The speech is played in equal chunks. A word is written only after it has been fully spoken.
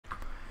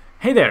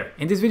Hey there!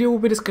 In this video we'll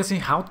be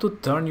discussing how to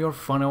turn your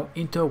funnel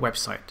into a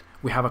website.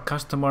 We have a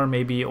customer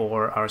maybe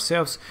or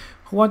ourselves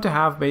who want to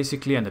have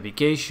basically a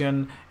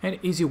navigation and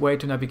easy way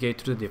to navigate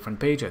to the different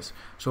pages.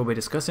 So we'll be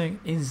discussing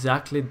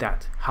exactly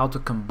that, how to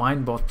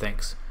combine both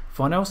things,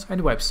 funnels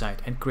and website,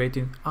 and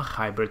creating a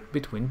hybrid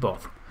between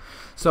both.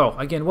 So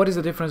again, what is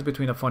the difference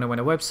between a funnel and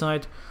a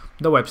website?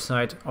 The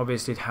website,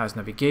 obviously it has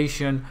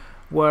navigation,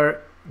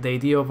 where the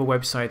idea of a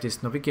website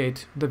is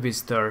navigate the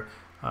visitor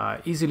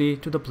easily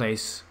to the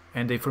place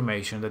and the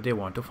information that they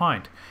want to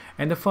find.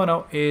 And the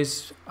funnel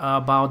is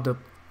about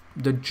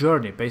the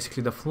journey,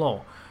 basically the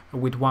flow,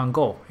 with one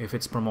goal. If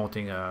it's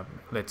promoting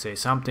let's say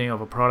something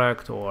of a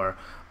product or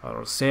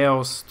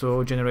sales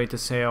to generate a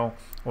sale,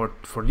 or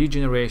for lead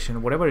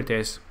generation, whatever it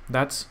is,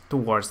 that's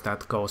towards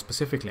that goal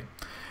specifically.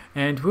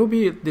 And we'll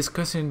be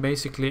discussing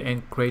basically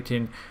and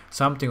creating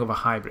something of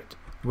a hybrid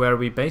where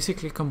we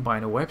basically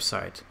combine a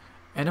website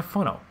and a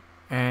funnel,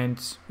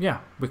 and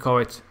yeah, we call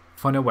it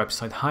funnel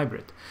website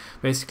hybrid.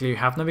 Basically you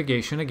have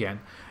navigation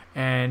again,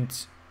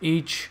 and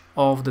each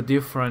of the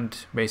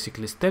different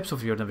basically steps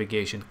of your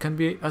navigation can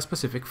be a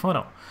specific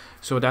funnel,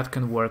 so that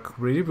can work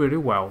really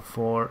well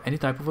for any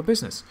type of a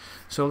business.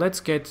 So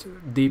let's get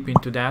deep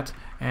into that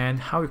and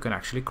how you can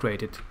actually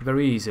create it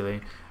very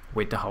easily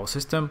with the whole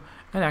system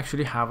and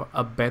actually have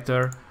a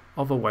better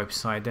of a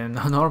website than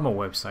a normal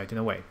website in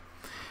a way.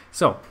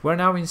 So we're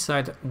now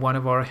inside one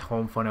of our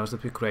home funnels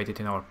that we created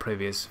in our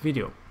previous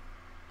video.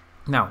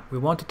 Now we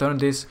want to turn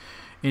this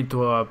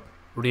into a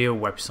real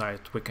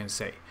website, we can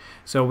say.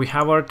 So we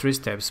have our 3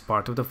 steps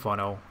part of the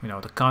funnel,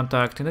 the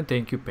contact and the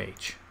thank you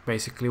page,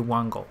 basically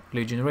one goal,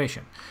 lead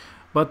generation.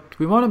 But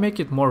we want to make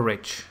it more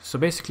rich, so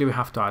basically we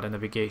have to add a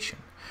navigation.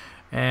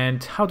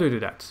 And how do you do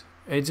that?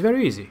 It's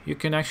very easy. You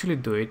can actually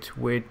do it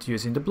with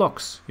using the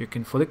blocks. You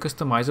can fully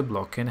customize a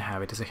block and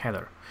have it as a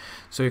header.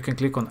 So you can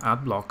click on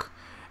add block,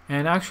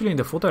 and actually in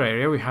the footer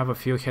area we have a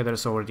few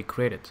headers already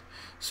created.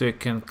 So you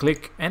can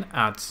click and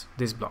add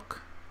this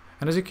block.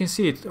 And as you can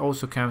see, it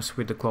also comes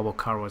with the global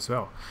car as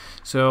well.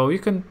 So you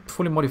can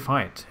fully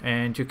modify it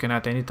and you can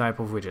add any type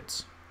of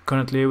widgets.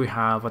 Currently we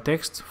have a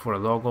text for a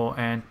logo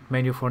and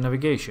menu for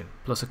navigation,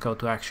 plus a call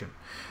to action.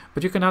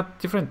 But you can add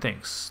different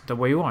things the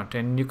way you want,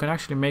 and you can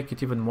actually make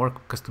it even more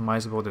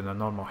customizable than a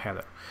normal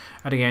header.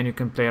 And again, you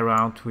can play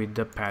around with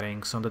the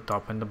paddings on the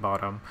top and the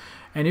bottom.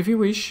 And if you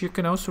wish, you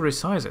can also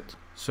resize it.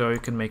 So you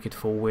can make it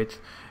full width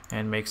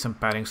and make some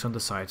paddings on the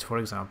sides, for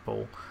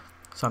example,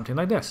 something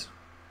like this.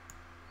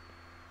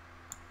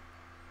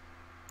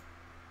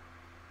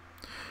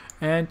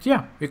 And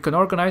yeah, you can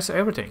organize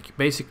everything.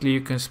 Basically,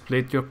 you can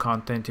split your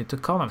content into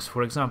columns,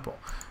 for example,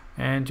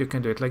 and you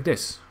can do it like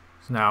this.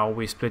 So now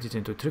we split it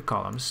into 3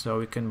 columns, so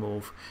we can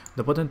move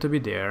the button to be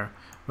there.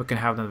 We can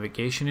have the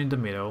navigation in the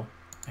middle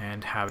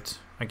and have it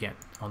again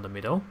on the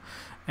middle,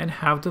 and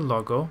have the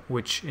logo,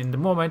 which in the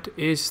moment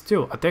is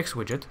still a text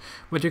widget,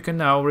 but you can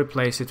now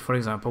replace it, for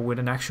example, with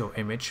an actual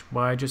image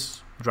by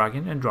just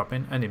dragging and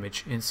dropping an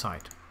image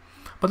inside.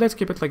 But let's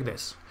keep it like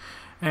this.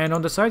 And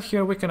on the side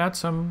here we can add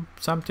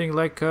something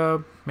like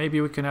maybe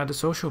we can add a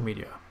social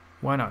media.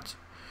 Why not?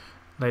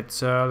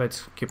 Let's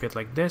keep it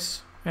like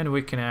this, and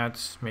we can add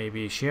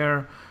maybe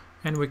share,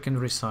 and we can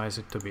resize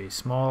it to be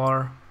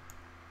smaller.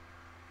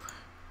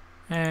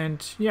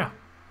 And yeah,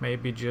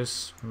 maybe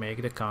just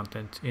make the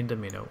content in the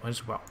middle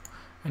as well,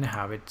 and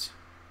have it,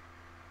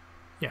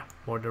 yeah,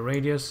 border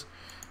radius,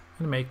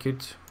 and make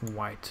it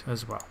white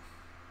as well.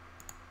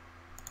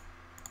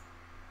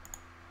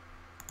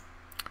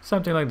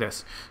 Something like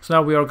this. So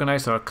now we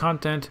organize our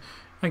content.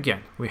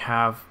 Again, we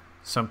have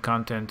some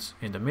content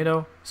in the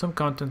middle, some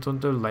content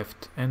on the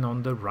left and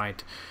on the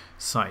right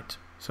side.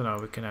 So now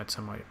we can add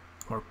some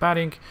more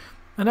padding,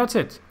 and that's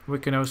it. We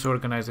can also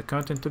organize the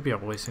content to be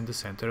always in the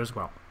center as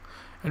well.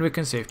 And we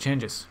can save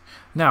changes.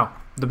 Now,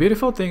 the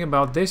beautiful thing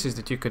about this is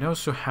that you can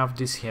also have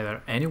this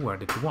header anywhere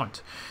that you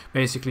want.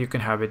 Basically, you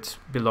can have it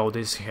below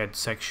this head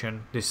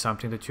section. This is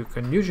something that you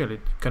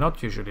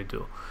cannot usually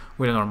do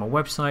with a normal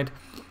website.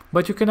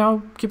 But you can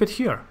now keep it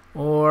here,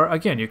 or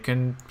again you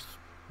can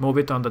move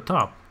it on the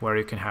top where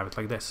you can have it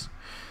like this.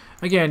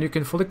 Again, you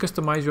can fully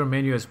customize your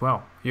menu as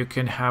well. You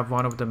can have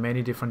one of the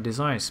many different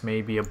designs,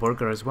 maybe a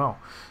burger as well.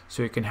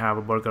 So you can have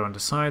a burger on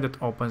the side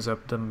that opens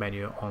up the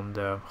menu on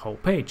the whole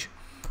page,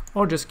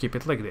 or just keep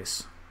it like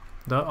this,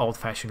 the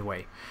old-fashioned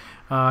way.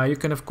 You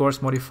can of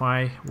course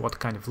modify what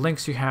kind of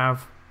links you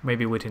have,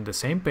 maybe within the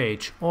same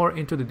page or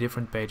into the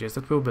different pages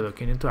that we'll be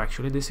looking into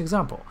actually this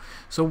example.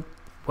 So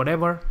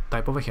whatever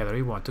type of a header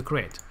you want to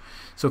create.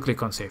 So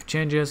click on Save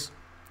Changes,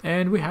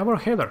 and we have our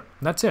header.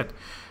 That's it.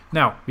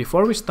 Now,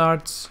 before we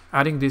start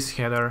adding this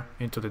header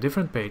into the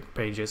different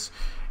pages,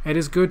 it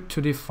is good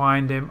to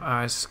define them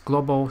as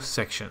global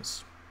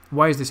sections.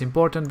 Why is this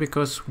important?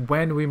 Because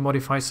when we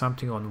modify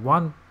something on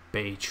one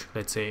page,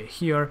 let's say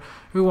here,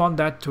 we want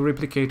that to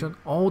replicate on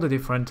all the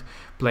different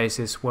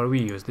places where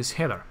we use this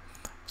header.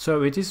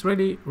 So it is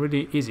really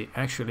easy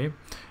actually.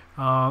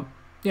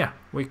 Yeah,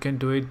 we can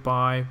do it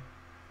by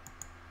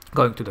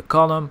going to the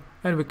column,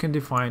 and we can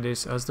define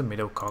this as the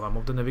middle column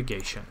of the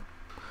navigation.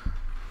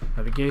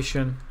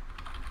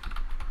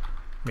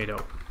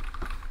 middle,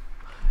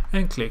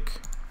 and click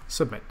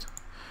submit.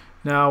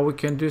 Now we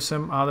can do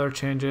some other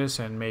changes,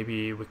 and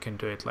maybe we can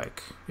do it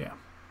like, yeah,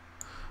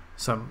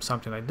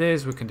 something like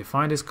this. We can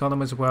define this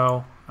column as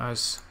well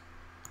as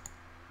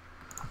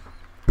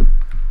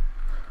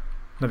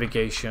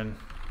navigation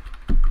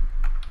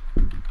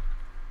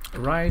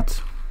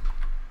right.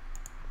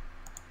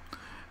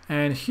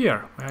 And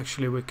here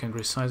actually we can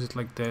resize it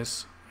like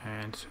this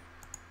and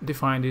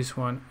define this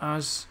one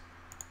as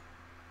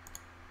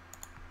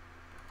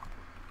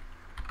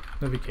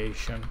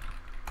navigation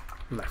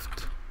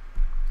left.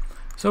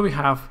 So we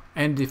have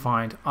and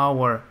defined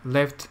our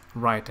left,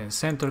 right and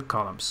center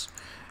columns,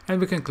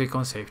 and we can click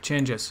on save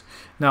changes.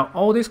 Now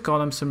all these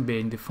columns are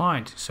being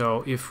defined,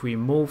 so if we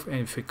move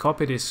and if we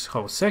copy this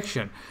whole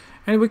section,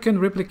 and we can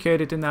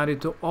replicate it and add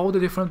it to all the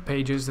different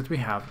pages that we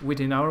have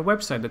within our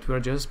website that we are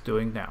just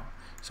doing now.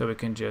 So we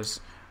can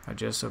just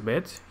adjust a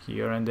bit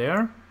here and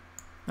there,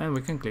 and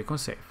we can click on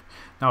save.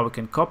 Now we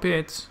can copy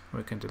it,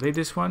 we can delete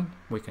this one,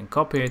 we can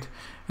copy it,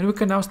 and we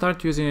can now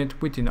start using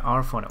it within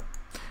our funnel.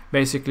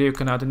 Basically, you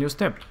can add a new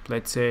step.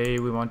 Let's say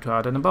we want to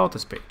add an About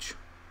Us page.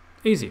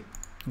 Easy.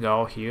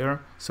 Go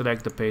here,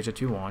 select the page that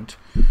you want,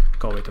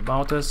 call it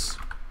About Us,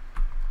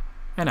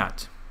 and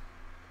add.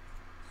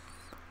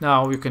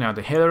 Now you can add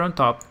a header on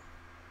top,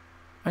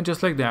 and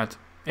just like that,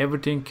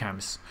 everything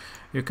comes.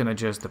 You can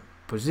adjust the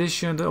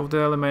position of the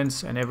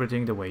elements and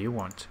everything the way you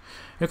want.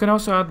 You can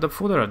also add the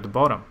footer at the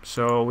bottom.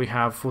 So we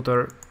have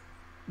footer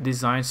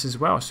designs as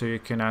well. So you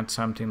can add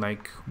something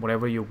like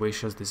whatever you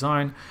wish as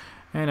design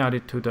and add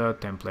it to the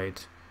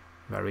template.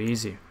 Very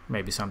easy.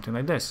 Maybe something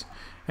like this.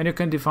 And you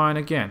can define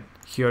again.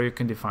 Here you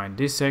can define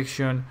this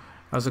section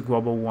as a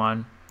global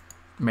one,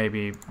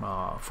 maybe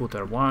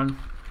footer 1.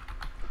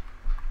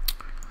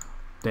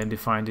 Then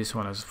define this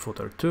one as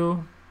footer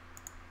 2.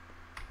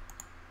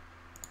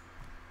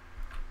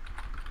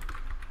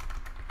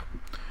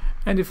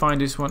 And define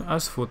this one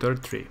as footer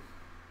 3.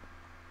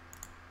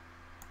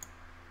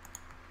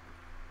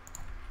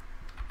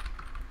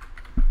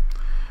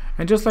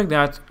 And just like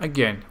that,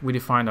 again, we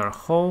define our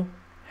whole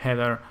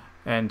header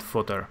and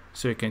footer.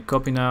 So you can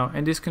copy now,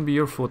 and this can be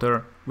your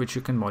footer, which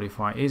you can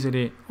modify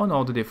easily on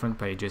all the different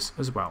pages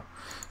as well.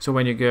 So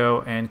when you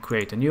go and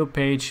create a new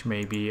page,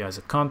 maybe as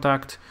a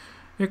contact,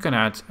 you can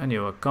add a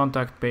new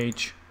contact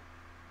page,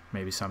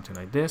 maybe something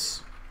like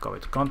this, call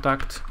it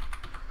contact,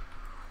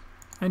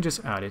 and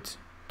just add it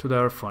to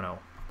our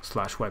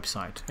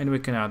funnel/website. And we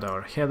can add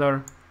our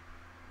header,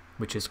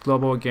 which is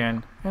global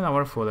again, and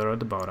our footer at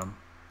the bottom.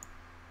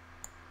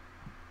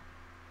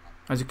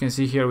 As you can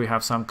see here, we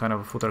have some kind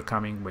of a footer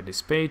coming with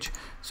this page,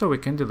 so we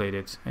can delete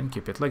it and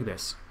keep it like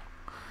this.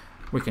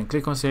 We can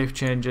click on save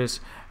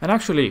changes, and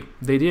actually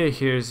the idea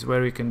here is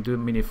where we can do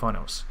mini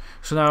funnels.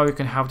 So now you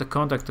can have the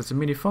contact as a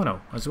mini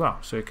funnel as well.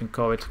 So you can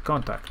call it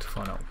contact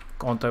funnel,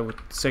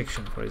 contact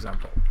section, for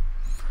example.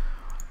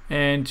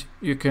 And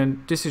you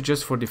can, this is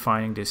just for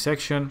defining this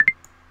section,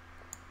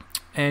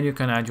 and you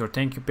can add your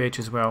thank you page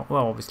as well.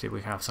 Well, obviously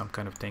we have some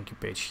kind of thank you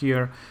page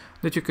here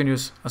that you can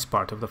use as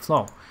part of the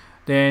flow.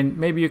 Then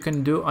maybe you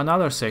can do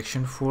another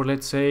section for,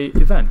 let's say,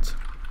 event.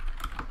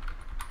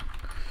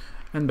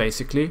 And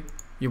basically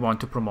you want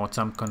to promote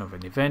some kind of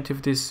an event.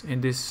 If this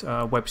in this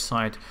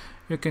website,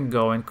 you can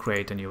go and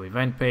create a new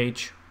event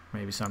page,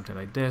 maybe something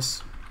like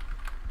this,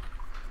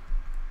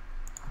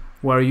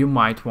 where you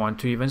might want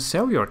to even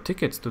sell your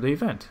tickets to the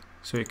event.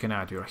 So you can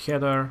add your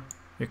header,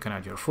 you can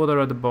add your footer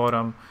at the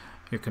bottom,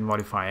 you can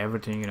modify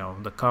everything, you know,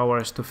 the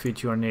colors to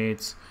fit your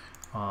needs,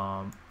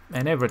 and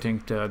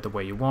everything the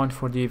way you want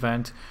for the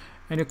event.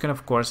 And you can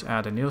of course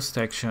add a new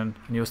section,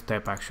 new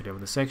step actually of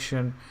the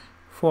section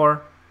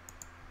for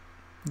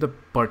the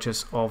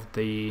purchase of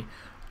the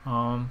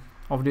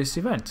of this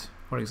event.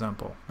 For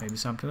example, maybe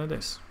something like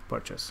this,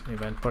 purchase,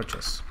 event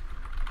purchase,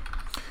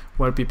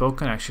 where people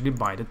can actually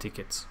buy the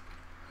tickets,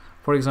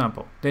 for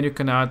example. Then you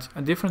can add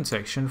a different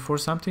section for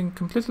something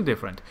completely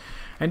different,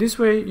 and this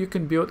way you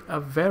can build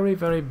a very,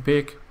 very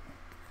big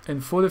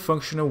and fully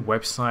functional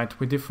website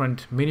with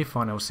different mini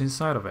funnels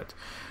inside of it.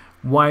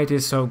 Why it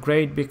is so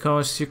great?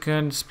 Because you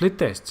can split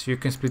test. You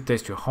can split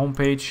test your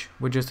homepage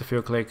with just a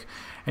few clicks,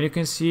 and you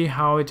can see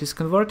how it is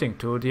converting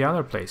to the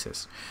other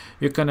places.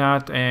 You can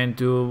add and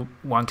do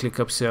one-click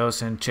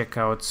upsells and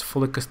checkouts,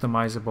 fully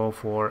customizable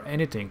for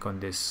anything on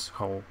this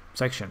whole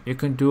section. You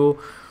can do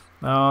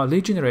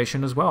lead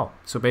generation as well.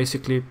 So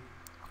basically,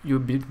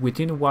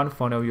 within one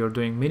funnel, you're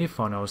doing mini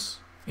funnels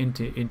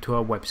into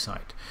a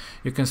website.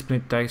 You can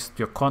split test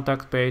your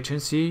contact page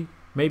and see.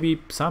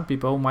 Maybe some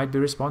people might be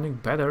responding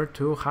better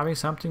to having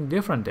something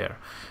different there,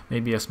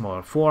 maybe a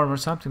smaller form or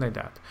something like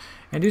that.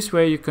 And this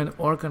way you can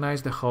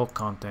organize the whole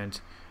content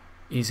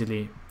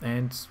easily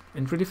and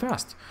really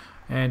fast.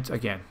 And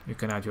again, you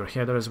can add your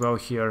header as well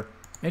here,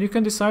 and you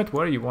can decide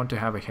where you want to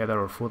have a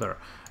header or footer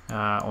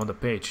on the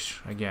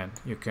page. Again,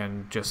 you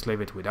can just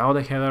leave it without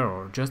a header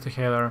or just a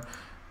header.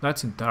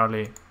 That's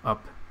entirely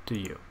up to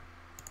you.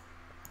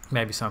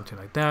 Maybe something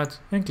like that,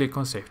 and click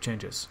on save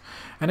changes.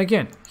 And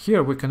again,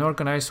 here we can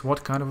organize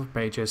what kind of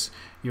pages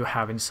you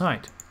have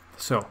inside.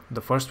 So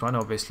the first one,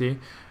 obviously,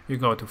 you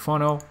go to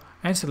funnel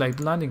and select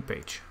the landing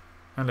page,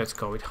 and let's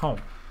go with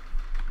home.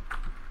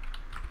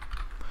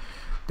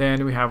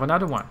 Then we have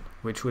another one,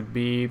 which would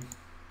be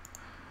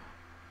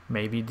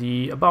maybe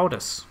the about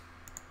us.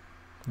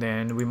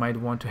 Then we might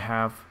want to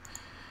have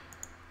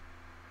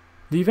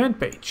the event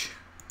page,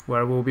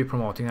 where we'll be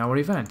promoting our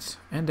events,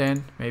 and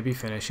then maybe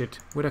finish it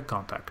with a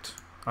contact,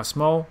 a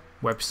small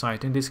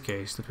website in this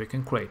case that we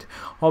can create.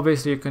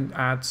 Obviously you can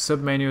add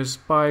submenus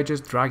by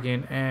just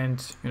dragging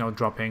and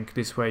dropping.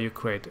 This way you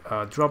create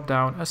a drop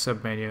down, a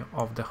submenu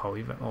of the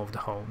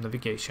whole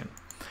navigation.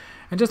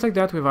 And just like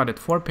that, we've added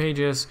 4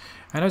 pages,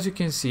 and as you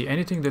can see,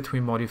 anything that we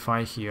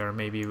modify here,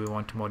 maybe we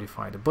want to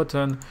modify the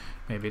button,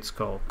 maybe it's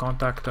called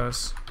contact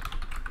us,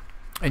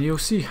 and you'll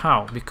see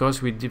how,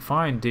 because we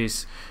defined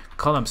these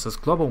columns as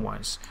global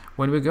ones,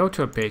 when we go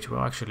to a page,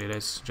 well, actually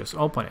let's just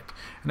open it.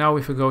 Now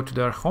if we go to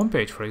their home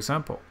page, for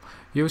example,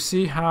 you'll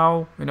see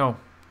how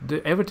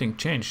everything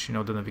changed.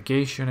 The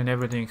navigation and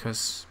everything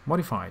has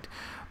modified.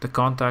 The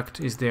contact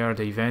is there,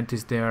 the event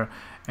is there,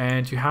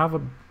 and you have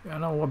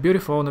a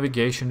beautiful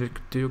navigation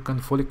that you can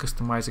fully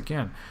customize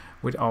again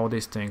with all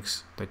these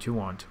things that you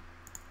want.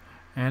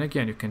 And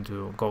again, you can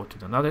go to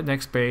the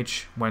next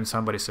page. When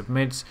somebody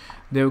submits,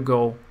 they'll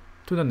go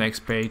to the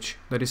next page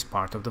that is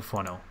part of the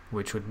funnel,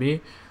 which would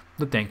be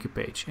the thank you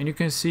page, and you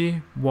can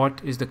see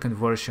what is the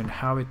conversion,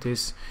 how it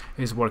is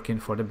working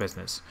for the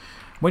business.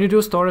 When you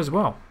do store as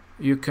well,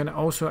 you can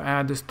also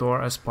add the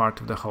store as part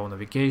of the whole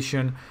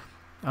navigation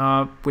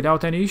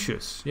without any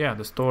issues. Yeah,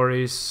 the store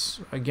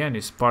is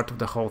part of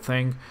the whole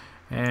thing,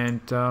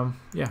 and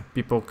yeah,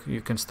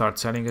 you can start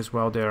selling as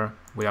well there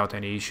without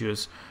any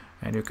issues.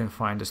 And you can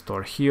find the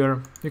store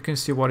here. You can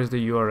see what is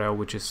the URL,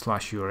 which is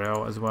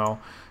 /URL as well.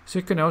 So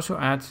you can also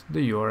add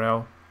the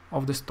URL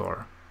of the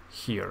store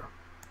here.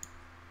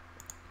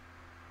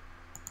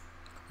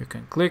 You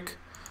can click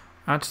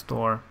add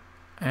store,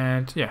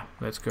 and yeah,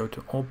 let's go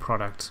to all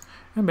products,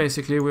 and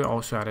basically we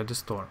also added the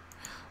store.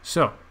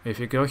 So if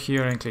you go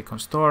here and click on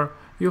store,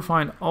 you'll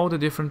find all the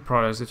different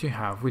products that you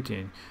have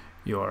within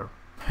your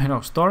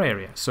store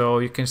area. So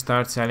you can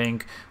start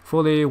selling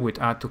fully with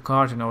add to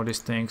cart and all these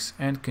things,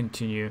 and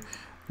continue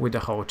with the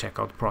whole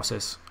checkout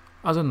process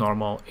as a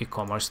normal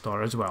e-commerce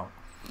store as well.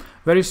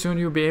 Very soon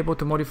you'll be able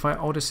to modify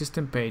all the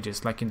system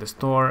pages like in the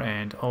store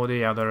and all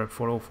the other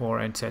 404,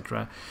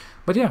 etc.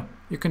 But yeah,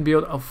 you can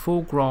build a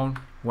full-grown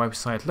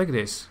website like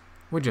this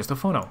with just a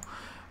funnel,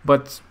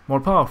 but more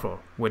powerful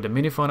with the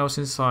mini funnels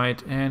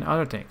inside and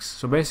other things.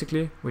 So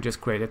basically we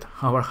just created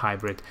our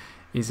hybrid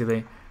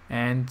easily,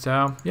 and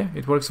yeah,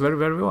 it works very,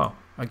 very well.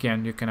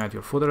 Again, you can add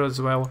your footer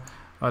as well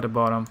at the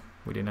bottom.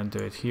 We didn't do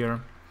it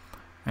here.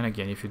 And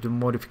again, if you do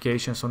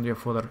modifications on your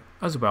footer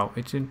as well,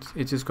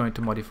 it is going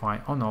to modify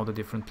on all the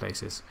different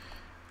places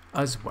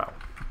as well.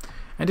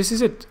 And this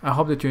is it. I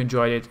hope that you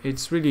enjoyed it.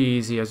 It's really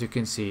easy, as you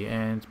can see,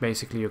 and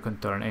basically you can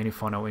turn any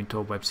funnel into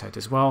a website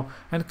as well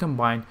and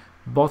combine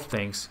both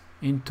things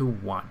into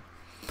one.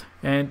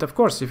 And of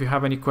course, if you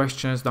have any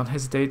questions, don't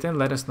hesitate and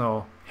let us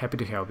know. Happy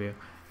to help you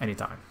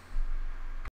anytime.